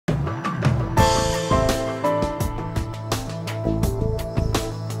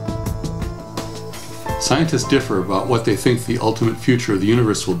Scientists differ about what they think the ultimate future of the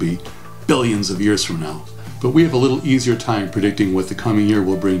universe will be billions of years from now, but we have a little easier time predicting what the coming year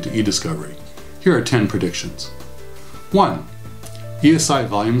will bring to eDiscovery. Here are 10 predictions. 1. ESI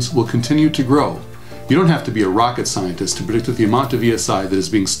volumes will continue to grow. You don't have to be a rocket scientist to predict that the amount of ESI that is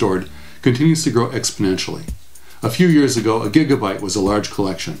being stored continues to grow exponentially. A few years ago, a gigabyte was a large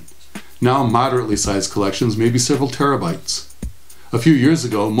collection. Now, moderately sized collections may be several terabytes. A few years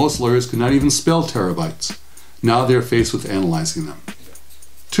ago, most lawyers could not even spell terabytes. Now they are faced with analyzing them.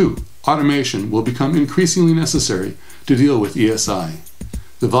 2. Automation will become increasingly necessary to deal with ESI.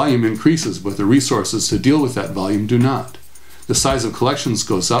 The volume increases, but the resources to deal with that volume do not. The size of collections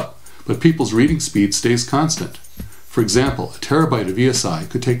goes up, but people's reading speed stays constant. For example, a terabyte of ESI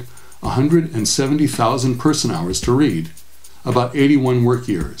could take 170,000 person-hours to read, about 81 work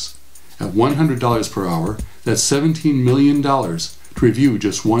years. At $100 per hour, that's $17 million to review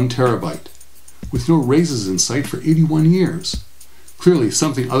just 1 terabyte, with no raises in sight for 81 years. Clearly,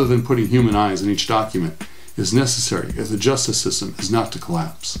 something other than putting human eyes in each document is necessary if the justice system is not to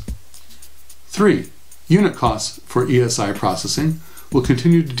collapse. 3. Unit costs for ESI processing will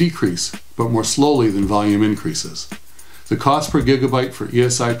continue to decrease, but more slowly than volume increases. The cost per gigabyte for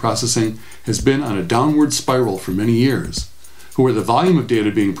ESI processing has been on a downward spiral for many years. But where the volume of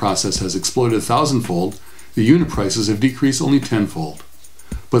data being processed has exploded 1,000-fold, the unit prices have decreased only 10-fold.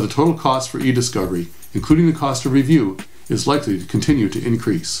 But the total cost for eDiscovery, including the cost of review, is likely to continue to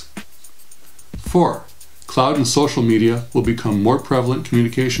increase. 4. Cloud and social media will become more prevalent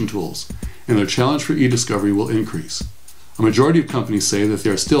communication tools, and their challenge for eDiscovery will increase. A majority of companies say that they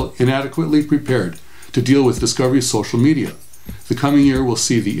are still inadequately prepared to deal with Discovery's social media. The coming year will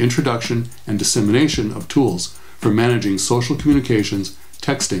see the introduction and dissemination of tools for managing social communications,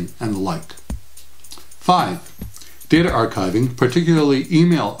 texting, and the like. 5. Data archiving, particularly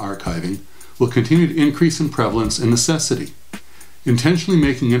email archiving, will continue to increase in prevalence and necessity. Intentionally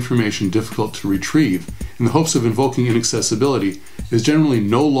making information difficult to retrieve in the hopes of invoking inaccessibility is generally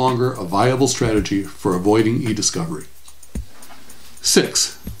no longer a viable strategy for avoiding eDiscovery.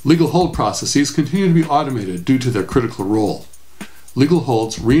 6. Legal hold processes continue to be automated due to their critical role. Legal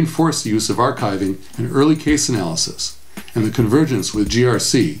holds reinforce the use of archiving and early case analysis, and the convergence with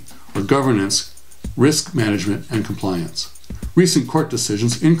GRC, or governance, risk management, and compliance. Recent court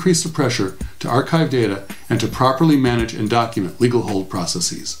decisions increase the pressure to archive data and to properly manage and document legal hold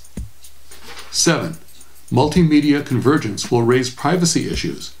processes. 7. Multimedia convergence will raise privacy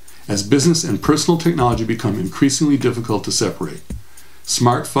issues as business and personal technology become increasingly difficult to separate.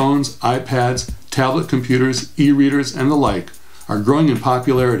 Smartphones, iPads, tablet computers, e-readers, and the like are growing in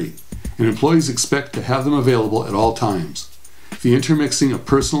popularity, and employees expect to have them available at all times. The intermixing of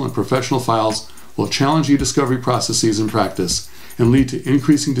personal and professional files will challenge eDiscovery processes in practice and lead to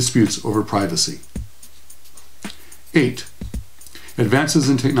increasing disputes over privacy. 8. Advances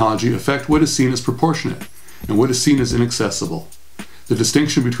in technology affect what is seen as proportionate and what is seen as inaccessible. The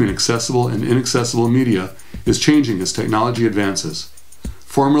distinction between accessible and inaccessible media is changing as technology advances.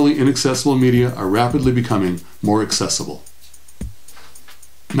 Formerly inaccessible media are rapidly becoming more accessible.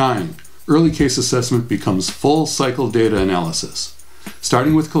 9. Early case assessment becomes full cycle data analysis,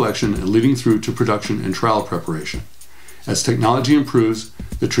 starting with collection and leading through to production and trial preparation. As technology improves,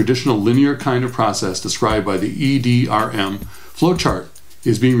 the traditional linear kind of process described by the EDRM flowchart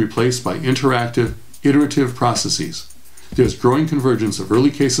is being replaced by interactive, iterative processes. There's growing convergence of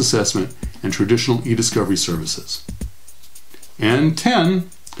early case assessment and traditional eDiscovery services. And 10.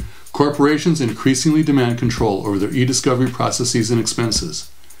 Corporations increasingly demand control over their eDiscovery processes and expenses.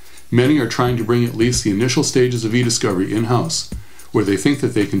 Many are trying to bring at least the initial stages of eDiscovery in-house, where they think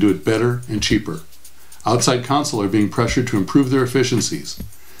that they can do it better and cheaper. Outside counsel are being pressured to improve their efficiencies.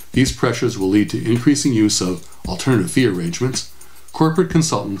 These pressures will lead to increasing use of alternative fee arrangements, corporate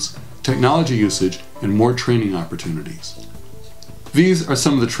consultants, technology usage, and more training opportunities. These are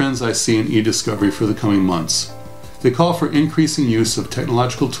some of the trends I see in eDiscovery for the coming months. They call for increasing use of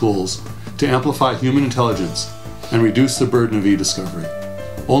technological tools to amplify human intelligence and reduce the burden of eDiscovery.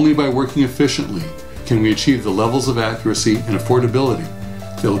 Only by working efficiently can we achieve the levels of accuracy and affordability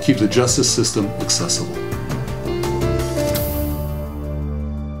that will keep the justice system accessible.